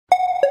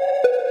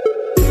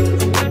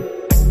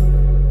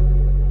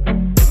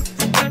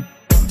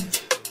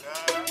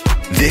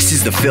This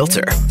is The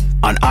Filter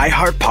on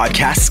iHeart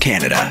Podcasts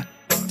Canada.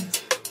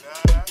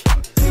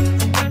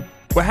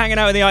 We're hanging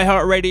out in the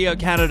iHeartRadio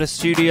Canada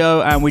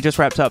studio, and we just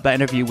wrapped up that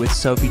interview with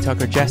Sofi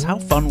Tukker. Jess, how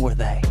fun were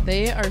they?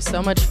 They are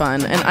so much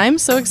fun, and I'm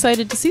so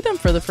excited to see them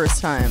for the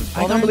first time.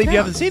 I can't believe you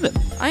haven't seen them.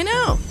 I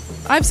know.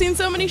 I've seen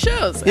so many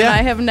shows, and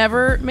I have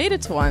never made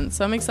it to one,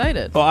 so I'm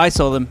excited. Well, I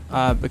saw them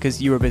because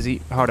you were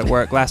busy, hard at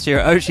work last year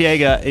at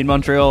Osheaga in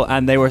Montreal,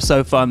 and they were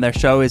so fun. Their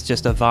show is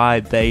just a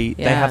vibe. They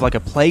have like a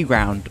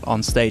playground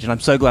on stage, and I'm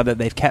so glad that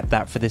they've kept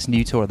that for this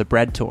new tour, the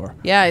Bread Tour.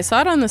 Yeah, I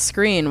saw it on the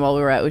screen while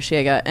we were at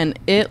Osheaga, and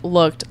it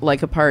looked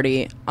like a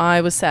party.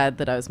 I was sad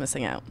that I was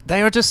missing out.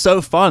 They are just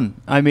so fun.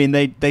 I mean,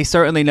 they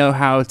certainly know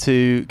how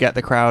to get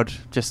the crowd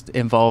just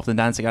involved in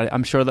dancing.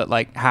 I'm sure that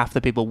like half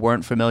the people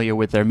weren't familiar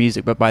with their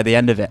music, but by the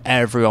end of it,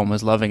 everyone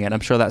was loving it.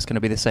 I'm sure that's going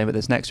to be the same at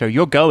this next show.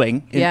 You're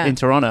going in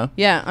Toronto.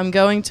 Yeah, I'm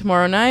going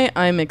tomorrow night.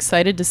 I'm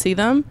excited to see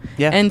them.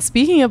 Yeah. And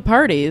speaking of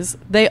parties,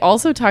 they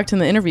also talked in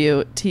the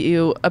interview to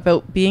you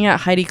about being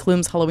at Heidi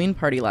Klum's Halloween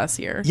party last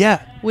year.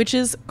 Yeah. Which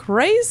is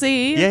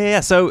crazy. Yeah.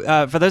 So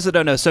for those that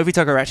don't know, Sofi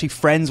Tukker are actually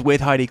friends with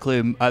Heidi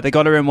Klum. They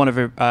got her in one of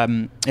her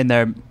in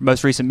their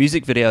most recent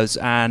music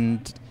videos,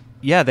 and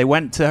yeah, they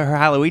went to her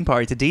Halloween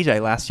party to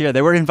DJ last year.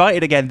 They were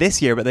invited again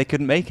this year, but they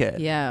couldn't make it.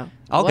 Yeah.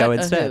 I'll go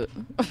instead.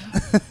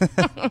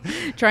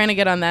 Trying to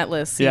get on that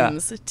list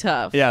seems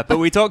tough. Yeah, but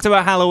we talked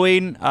about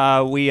Halloween.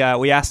 We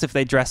asked if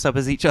they dressed up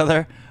as each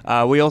other.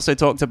 We also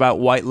talked about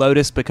White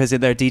Lotus because in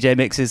their DJ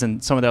mixes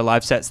and some of their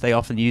live sets, they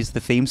often use the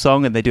theme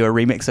song and they do a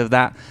remix of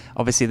that.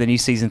 Obviously, the new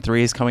season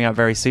 3 is coming out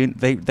very soon.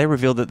 They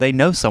revealed that they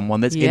know someone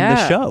that's in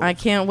the show. I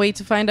can't wait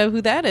to find out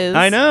who that is.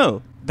 I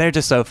know. They're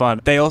just so fun.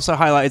 They also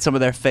highlighted some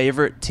of their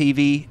favorite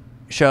TV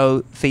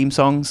show theme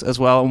songs as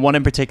well, and one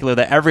in particular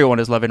that everyone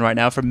is loving right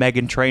now from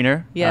Meghan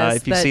Trainor. Yes,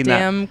 if you've that seen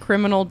damn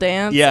criminal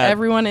dance. Yeah.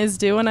 Everyone is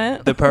doing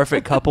it. The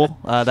Perfect Couple,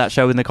 that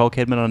show with Nicole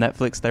Kidman on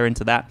Netflix. They're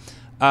into that.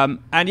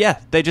 And yeah,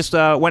 they just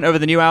went over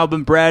the new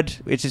album Bread,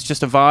 which is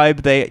just a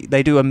vibe.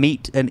 They do a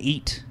meet and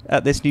eat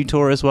at this new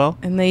tour as well.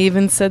 And they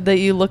even said that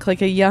you look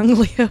like a young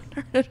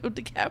Leonardo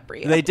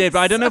DiCaprio. They did, but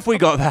I don't know if we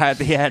got that at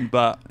the end,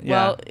 but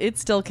yeah. Well, it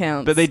still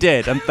counts. But they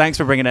did, and thanks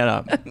for bringing it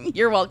up.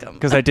 You're welcome.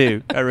 Because I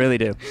do. I really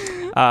do.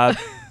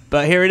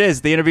 But here it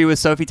is, the interview with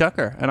Sofi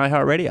Tukker on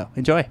iHeartRadio.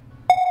 Enjoy.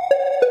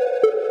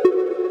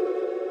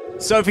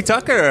 Sofi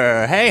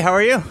Tukker, hey, how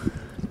are you?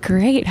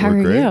 Great. How are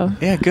you?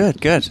 Yeah,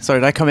 good.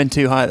 Sorry, did I come in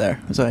too high there?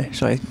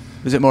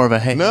 Was it more of a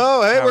hey?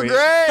 No, hey, we're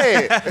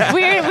great.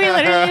 we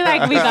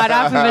literally we got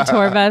off of a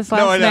tour bus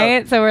last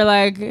night, so we're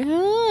like,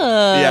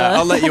 oh. Yeah,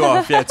 I'll let you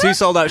off. Yeah, 2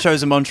 sold out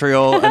shows in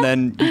Montreal, and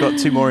then you got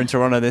 2 more in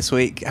Toronto this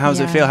week. How's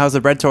it feel? How's the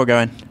Bread Tour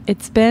going?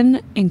 It's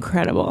been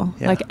incredible.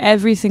 Yeah. Like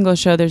every single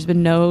show, there's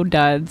been no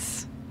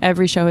duds.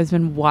 Every show has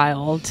been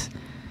wild.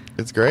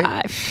 It's great.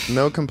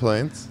 No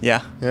complaints.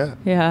 Yeah. Yeah.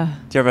 Do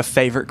you have a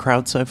favorite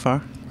crowd so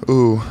far?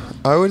 Ooh,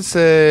 I would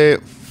say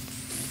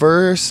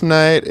first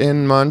night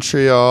in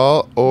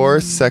Montreal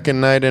or second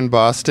night in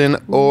Boston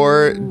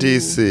or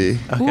DC.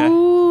 Okay.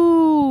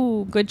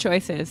 Ooh, good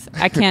choices.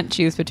 I can't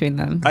choose between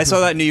them. I saw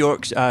that New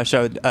York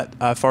show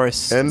at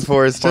Forest. And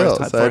Forest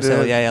Hills. Forest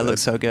Hill. Yeah, it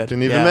looks so good.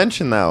 Didn't even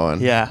mention that one.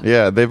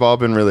 Yeah, they've all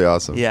been really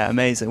awesome. Yeah,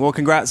 amazing. Well,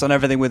 congrats on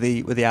everything with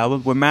the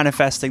album. We're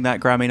manifesting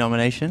that Grammy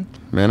nomination.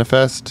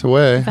 Manifest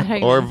away,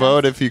 or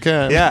vote if you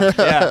can.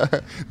 Yeah.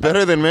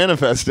 Better than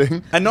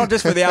manifesting. And not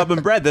just for the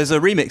album Bread. There's a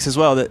remix as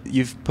well that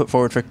you've put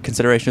forward for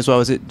consideration as well.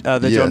 Is it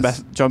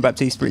the John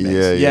Baptiste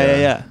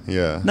remix?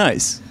 Yeah.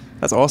 Nice.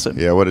 That's awesome.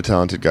 Yeah, what a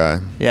talented guy.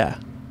 Yeah.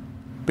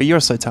 But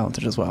you're so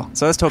talented as well.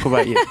 So let's talk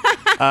about you.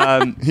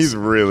 He's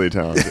really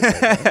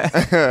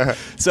talented.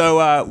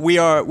 So we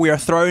are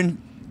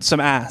throwing some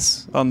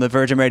ass on the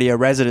Virgin Radio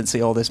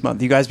residency all this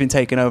month. You guys have been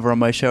taking over on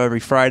my show every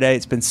Friday.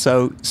 It's been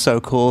so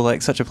cool.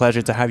 Like, such a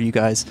pleasure to have you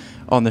guys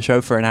on the show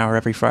for an hour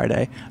every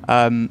Friday.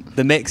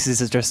 The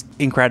mixes is just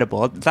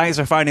incredible. Thanks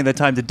for finding the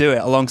time to do it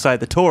alongside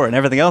the tour and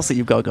everything else that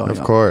you've got going on.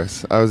 Of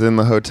course. I was in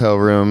the hotel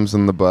rooms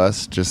and the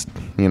bus, just,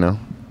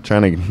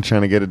 trying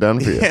to get it done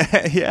for you.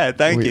 Yeah,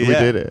 thank you. We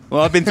did it.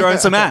 Well, I've been throwing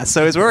some ass,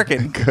 so it's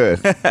working. Good.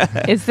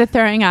 Is the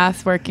throwing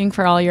ass working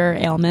for all your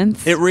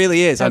ailments? It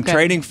really is. I'm Okay.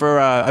 training for,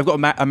 I've got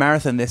a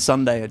marathon this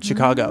Sunday at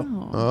Chicago.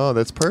 Oh,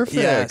 that's perfect.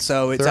 Yeah,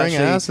 so it's throwing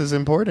actually... ass is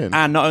important.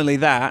 And not only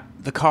that,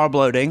 the carb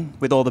loading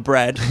with all the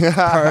bread.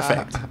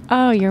 Perfect.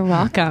 Oh, you're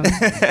welcome.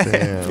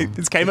 Damn.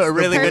 This came at a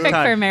really good Perfect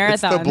time. for marathons.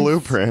 It's the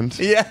blueprint.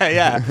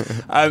 Yeah.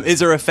 Is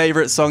there a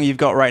favorite song you've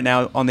got right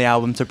now on the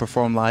album to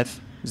perform live?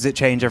 Does it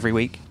change every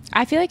week?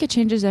 I feel like it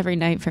changes every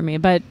night for me,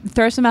 but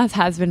Throw Some Ass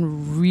has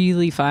been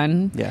really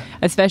fun. Yeah.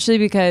 Especially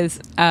because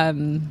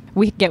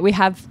we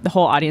have the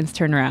whole audience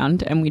turn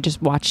around and we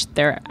just watch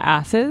their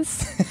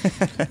asses.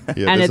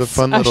 Yeah, And there's it's a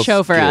fun a little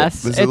show for skit.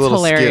 us. There's It's a little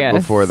hilarious. skit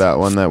before that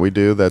one that we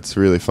do that's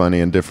really funny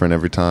and different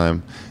every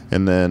time.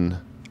 And then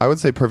I would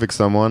say Perfect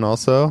Someone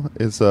also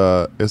is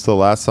the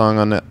last song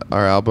on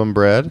our album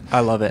Bread.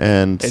 I love it.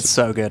 And it's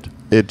so good.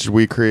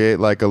 We create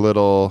like a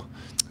little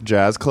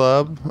jazz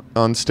club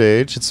on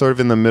stage. It's sort of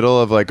in the middle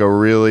of like a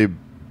really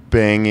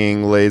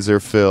banging,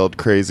 laser-filled,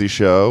 crazy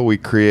show, we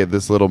create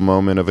this little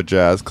moment of a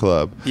jazz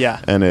club.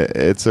 Yeah. And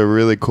it's a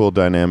really cool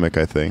dynamic,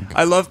 I think.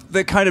 I love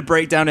the kind of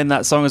breakdown in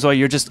that song as well.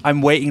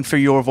 I'm waiting for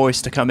your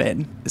voice to come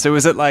in. So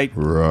is it like...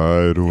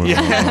 Right when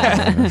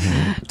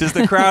Does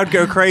the crowd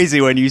go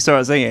crazy when you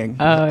start singing?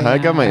 Oh, yeah. I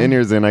got my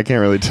in-ears in. I can't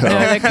really tell.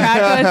 No, the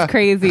crowd goes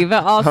crazy,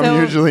 but also...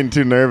 I'm usually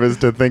too nervous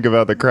to think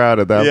about the crowd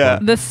at that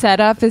point. The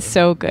setup is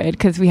so good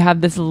because we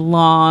have this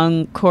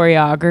long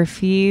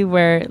choreography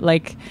where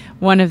like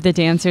one of the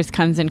dancers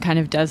comes and kind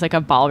of does like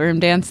a ballroom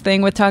dance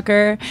thing with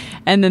Tucker,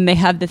 and then they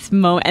have this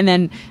moment, and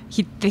then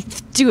they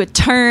do a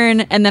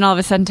turn, and then all of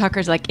a sudden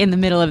Tucker's like in the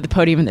middle of the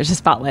podium and there's a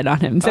spotlight on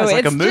him. So it's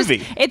like a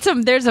movie.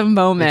 There's a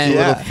moment. It's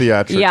a little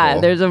theatrical. Yeah,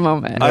 there's a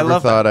moment. I never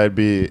thought I'd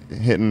be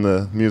hitting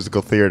the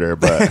musical theater,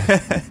 but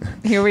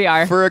here we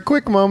are. For a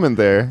quick moment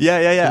there.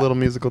 Yeah. A little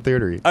musical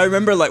theater-y. I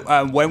remember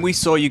when we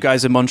saw you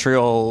guys in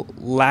Montreal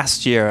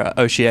last year at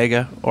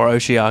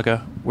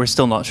Osheaga. We're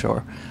still not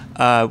sure.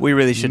 We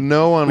really should.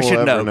 No one we will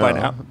should ever know by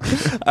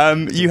now.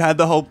 You had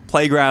the whole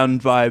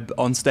playground vibe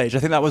on stage. I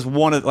think that was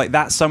one of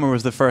that summer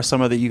was the first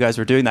summer that you guys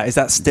were doing that. Is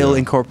that still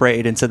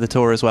incorporated into the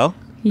tour as well?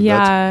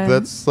 Yeah,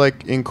 that's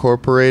like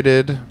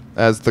incorporated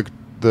as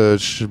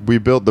we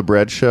built the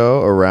bread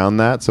show around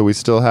that, so we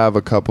still have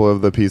a couple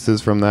of the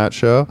pieces from that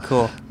show.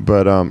 Cool.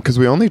 But because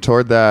we only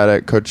toured that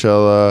at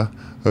Coachella,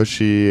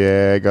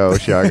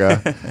 Osheaga,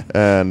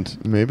 and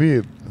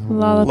maybe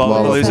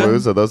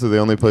Lollapalooza. Those are the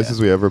only places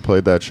we ever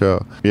played that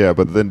show. Yeah,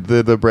 but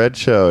the bread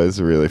show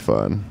is really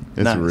fun.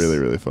 It's really,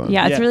 really fun.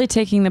 Yeah, it's really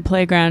taking the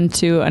playground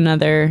to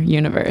another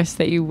universe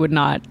that you would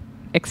not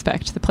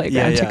expect the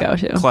playground to go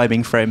to.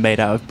 Climbing frame made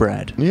out of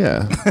bread.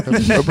 Yeah,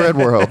 a bread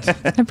world.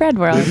 A bread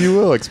world. If you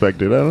will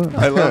expect it. I don't know.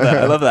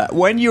 I love that.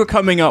 When you were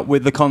coming up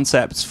with the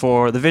concepts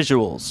for the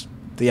visuals,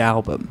 the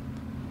album,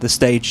 the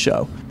stage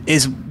show,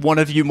 is one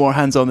of you more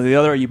hands-on than the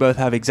other, or you both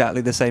have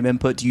exactly the same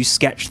input? Do you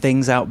sketch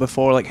things out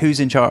before? Like, who's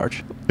in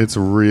charge? It's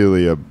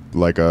really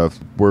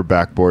we're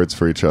backboards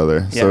for each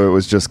other. Yeah. So it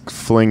was just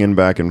flinging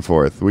back and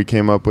forth. We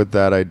came up with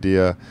that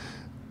idea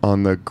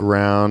on the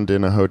ground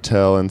in a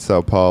hotel in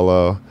Sao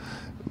Paulo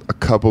a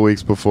couple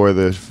weeks before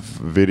the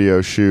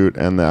video shoot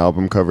and the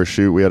album cover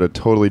shoot. We had a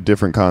totally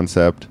different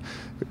concept.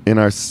 In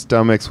our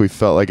stomachs, we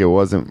felt like it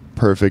wasn't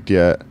perfect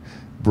yet.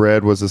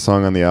 Bread was a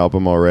song on the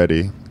album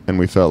already, and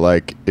we felt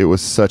like it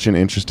was such an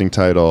interesting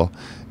title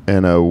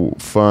and a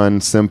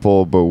fun,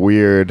 simple, but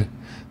weird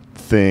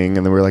thing.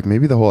 And then we were like,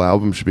 maybe the whole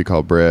album should be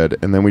called Bread.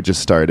 And then we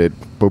just started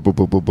boom, boom,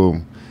 boom, boom,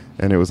 boom.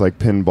 And it was like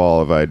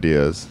pinball of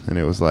ideas. And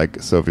it was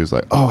like, Sophie was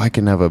like, oh, I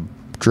can have a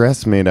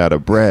dress made out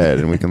of bread.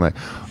 And we can like,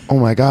 oh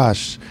my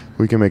gosh,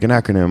 we can make an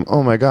acronym.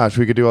 Oh my gosh,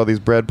 we could do all these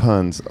bread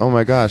puns. Oh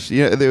my gosh.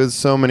 There was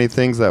so many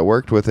things that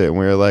worked with it. And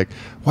we were like,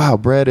 wow,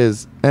 bread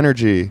is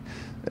energy.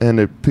 And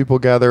if people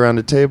gather around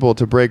a table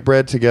to break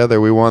bread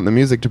together, we want the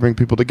music to bring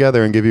people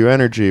together and give you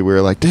energy. We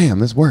were like, damn,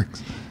 this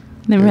works.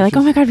 And then we were like,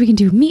 oh my God, we can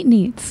do meet and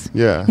eats.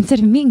 Yeah. Instead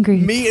of meet and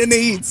greets. Meet and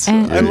eats.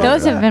 And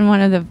those have been one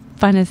of the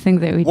funnest things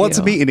that we do. What's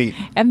a meet and eat?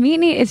 A meet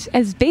and eat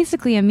is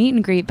basically a meet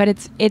and greet, but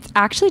it's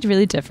actually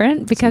really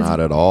different because it's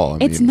not at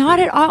all. It's not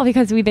at all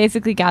because we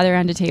basically gather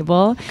around a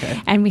table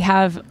and we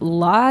have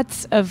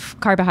lots of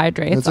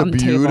carbohydrates on the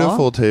table. It's a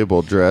beautiful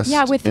table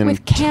dressed with in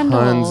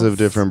candles. Tons of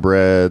different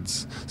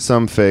breads,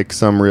 some fake,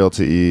 some real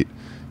to eat.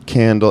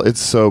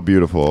 It's so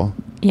beautiful.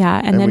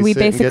 Yeah, and then we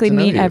basically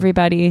meet you.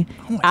 everybody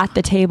at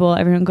the table.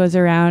 Everyone goes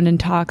around and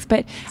talks.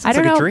 But I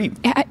don't know. Dream.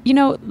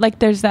 Like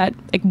there's that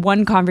like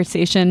one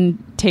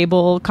conversation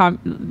table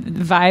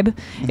vibe,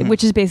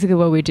 which is basically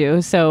what we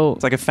do. So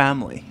it's like a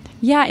family.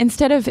 Yeah,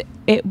 instead of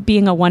it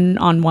being a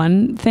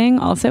one-on-one thing,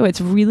 also,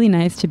 it's really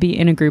nice to be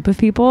in a group of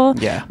people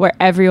where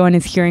everyone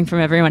is hearing from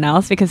everyone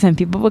else, because then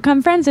people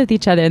become friends with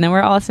each other, and then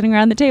we're all sitting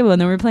around the table,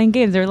 and then we're playing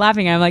games, and we're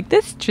laughing. I'm like,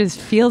 this just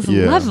feels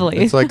lovely.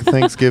 It's like a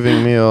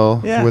Thanksgiving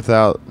meal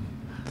without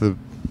the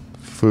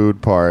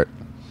food part,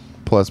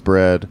 plus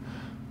bread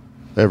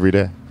every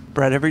day.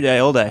 Bread every day,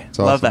 all day. It's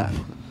Love awesome.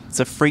 that. It's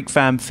a Freak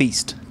Fam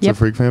feast. It's a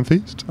Freak Fam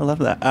feast. I love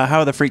that. How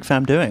are the Freak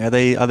Fam doing? Are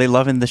they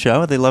loving the show?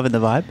 Are they loving the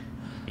vibe?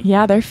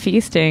 Yeah, they're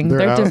feasting.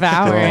 They're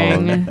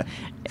devouring.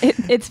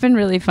 It's been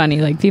really funny.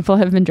 Like, people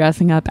have been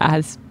dressing up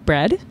as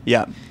bread.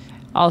 Yeah.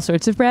 All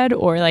sorts of bread,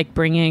 or like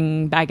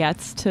bringing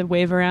baguettes to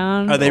wave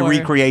around. Are they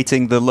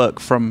recreating the look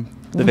from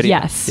the video?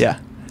 Yes. Yeah.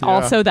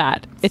 Also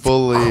that. It's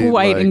fully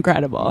quite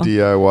incredible.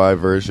 DIY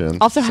version.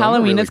 Also,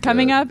 Halloween is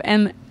coming up,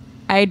 and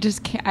I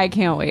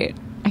can't wait.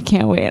 I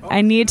can't wait.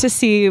 I need to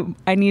see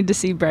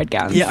bread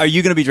gowns. Yeah, are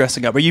you going to be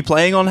dressing up? Are you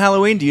playing on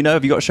Halloween? Do you know?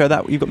 Have you got a show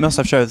that must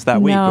have shows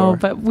that week? No,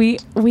 but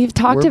we've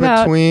talked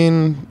about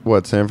between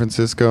San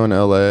Francisco and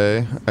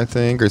LA, I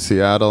think, or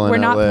Seattle and LA.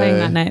 We're not playing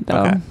that night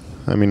though. Okay.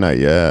 I mean, not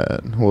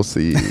yet. We'll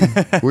see.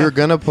 We were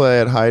gonna play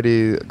at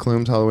Heidi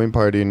Klum's Halloween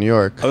party in New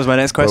York. That was my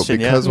next question.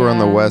 But because we're on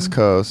the West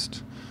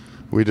Coast,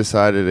 we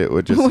decided it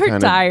would just We're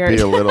kind tired. of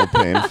be a little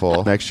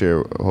painful. Next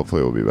year,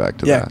 hopefully, we'll be back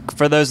to Yeah, that.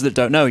 for those that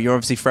don't know, you're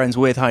obviously friends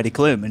with Heidi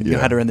Klum, and you Yeah.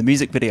 had her in the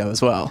music video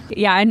as well.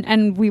 Yeah,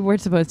 and we were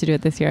supposed to do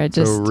it this year. It's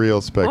a real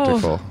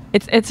spectacle.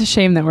 It's a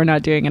shame that we're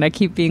not doing it. I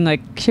keep being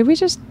like, should we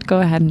just go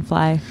ahead and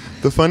fly?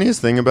 The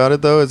funniest thing about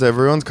it, though, is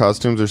everyone's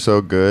costumes are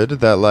so good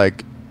that,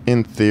 like,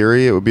 in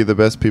theory, it would be the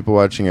best people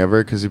watching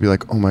ever because you'd be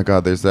like, oh my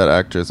God, there's that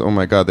actress. Oh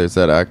my God, there's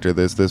that actor.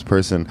 There's this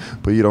person.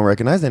 But you don't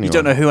recognize anyone. You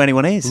don't know who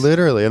anyone is.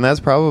 Literally. And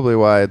that's probably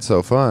why it's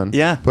so fun.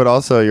 Yeah. But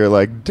also, you're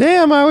like,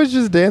 damn, I was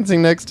just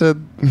dancing next to,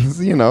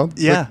 Yeah.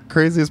 the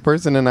craziest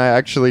person. And I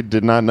actually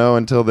did not know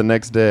until the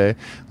next day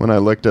when I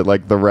looked at,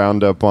 like, the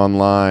roundup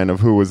online of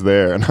who was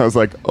there. And I was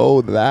like,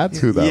 oh, that's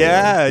who that was.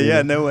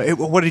 Yeah, no way.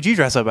 What did you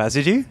dress up as?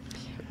 Did you?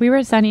 We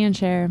were Sunny and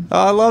Cher.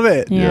 Oh, I love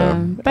it. Yeah.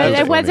 That But was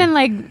it wasn't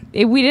like,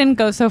 we didn't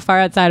go so far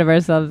outside of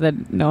ourselves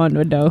that no one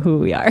would know who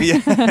we are. Yeah.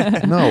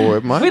 No,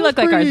 mine We was look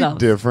like pretty ourselves.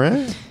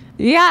 different.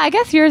 Yeah, I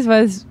guess yours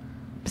was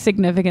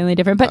significantly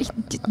different. But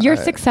you're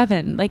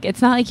 6'7". Like,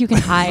 it's not like you can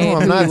hide No,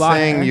 I'm who not you are.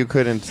 saying you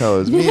couldn't tell it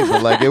was me,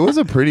 but like it was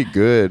a pretty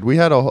good. We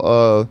had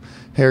a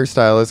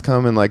hairstylist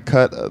come and like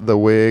cut the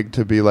wig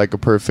to be like a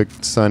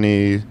perfect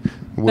Sunny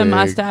wig. The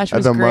mustache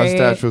was the great.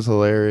 mustache was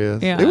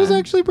hilarious. Yeah. It was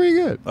actually pretty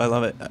good. I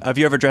love it. Have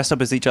you ever dressed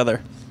up as each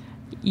other?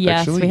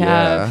 Yes, Actually, we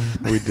have.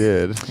 Yeah, we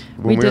did.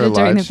 We When did were it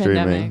during live the streaming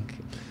pandemic.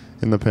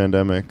 in the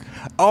pandemic.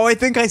 Oh, I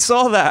think I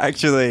saw that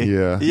actually.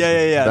 Yeah.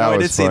 Yeah. That No, I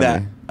was did see that.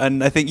 funny.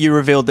 And I think you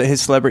revealed that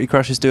his celebrity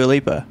crush is Dua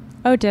Lipa.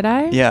 Oh, did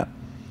I? Yeah.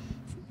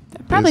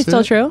 Probably Is still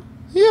it? true.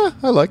 Yeah,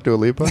 I like Dua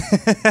Lipa.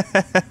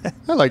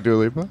 I like Dua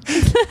Lipa.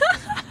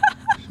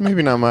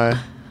 Maybe not my.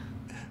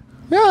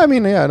 Yeah, I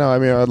mean,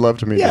 I'd love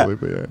to meet Yeah. Dua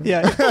Lipa.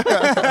 Yeah.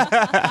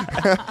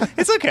 Yeah.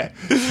 It's okay.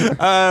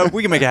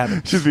 We can make it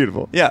happen. She's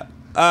beautiful. Yeah.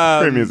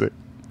 Great music.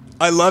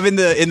 I love in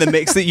the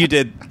mix that you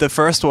did the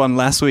first one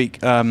last week.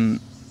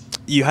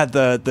 You had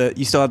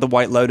you still had the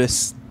White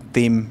Lotus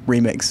theme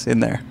remix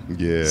in there.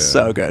 Yeah.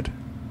 So good.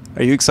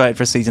 Are you excited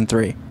for season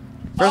 3?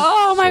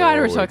 Oh my God,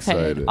 So we're so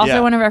excited. excited. Also, Yeah.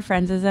 one of our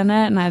friends is in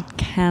it, and I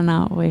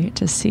cannot wait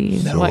to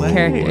see No what way.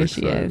 character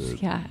So she is.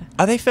 excited. Yeah.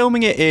 Are they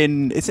filming it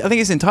in? I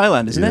think it's in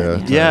Thailand, isn't Yeah,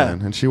 it? Yeah.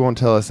 Thailand. And she won't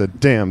tell us a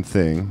damn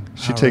thing.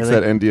 She Oh, takes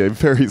really? that NDA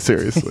very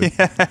seriously.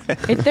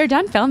 They're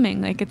done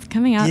filming. Like, it's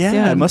coming out Yeah,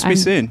 soon. it must be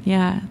soon.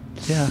 Yeah.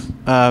 Yeah.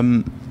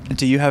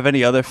 Do you have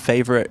any other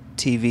favorite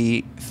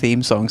TV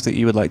theme songs that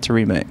you would like to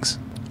remix?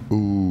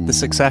 Ooh. The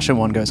Succession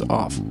one goes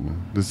off.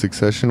 The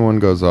Succession one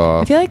goes I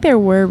off. feel like there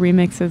were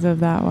remixes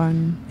of that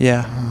one.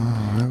 Yeah.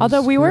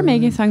 Although we were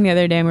making a song the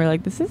other day, and we were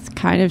like, this is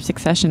kind of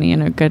Succession-y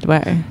in a good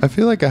way. I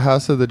feel like a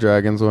House of the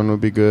Dragons one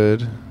would be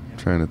good. I'm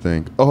trying to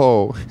think.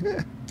 Oh,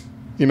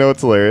 you know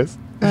what's hilarious?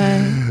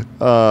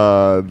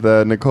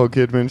 The Nicole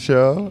Kidman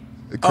show.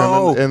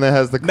 Oh, and it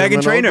has the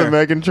Meghan Criminal, Trainor. the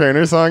Meghan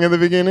Trainor song in the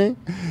beginning.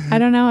 I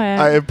don't know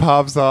it. It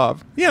pops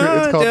off.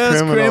 Yeah, it's called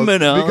just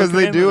Criminal, because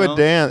they do a Criminal.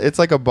 dance. It's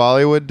like a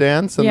Bollywood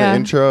dance in Yeah. the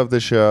intro of the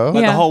show,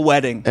 Like Yeah. the whole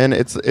wedding. and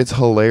it's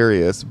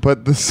hilarious.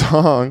 But the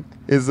song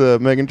is a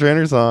Meghan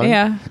Trainor song.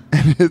 Yeah.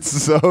 And it's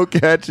so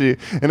catchy.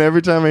 And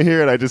every time I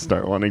hear it, I just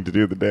start wanting to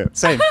do the dance.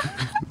 Same.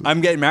 I'm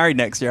getting married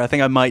next year. I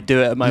think I might do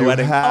it at my You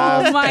wedding.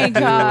 have Oh my to do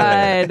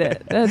God.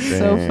 it. That's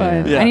so Damn.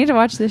 fun. Yeah. I need to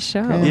watch this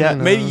show. Yeah,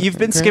 No, maybe you've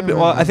been skipping.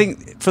 Well, I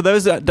think for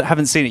those that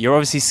haven't seen it, you're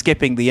obviously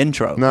skipping the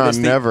intro. No, It's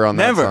the- never on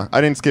that Never. song. I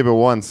didn't skip it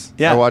once.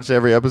 Yeah. I watched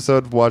every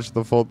episode, watched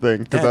the full thing,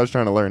 because Yeah. I was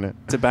trying to learn it.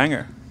 It's a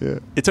banger. Yeah.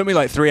 It took me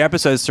like 3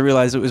 episodes to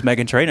realize it was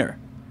Meghan Trainor.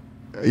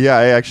 Yeah,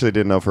 I actually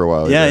didn't know for a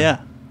while. Yeah, either. yeah.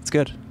 It's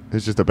good.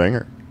 It's just a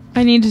banger.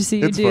 I need to see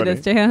you It's do funny.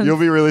 this dance. You'll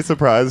be really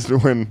surprised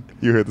when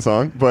you hear the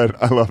song,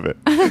 but I love it.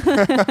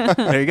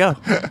 There you go.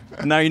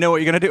 Now you know what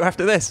you're going to do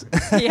after this.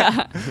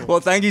 Yeah. Well,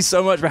 thank you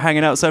so much for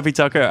hanging out, Sofi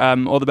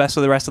Tukker. All the best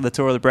for the rest of the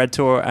tour, the Bread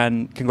Tour,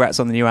 and congrats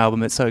on the new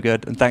album. It's so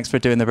good. And thanks for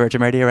doing the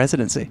Virgin Radio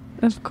residency.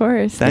 Of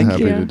course. Thank I'm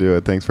happy you. to do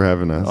it. Thanks for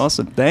having us.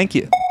 Awesome. Thank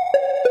you.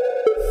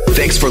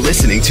 Thanks for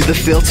listening to The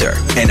Filter,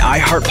 an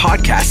iHeart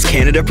Podcasts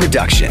Canada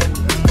production.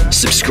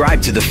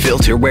 Subscribe to The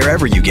Filter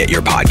wherever you get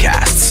your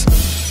podcasts.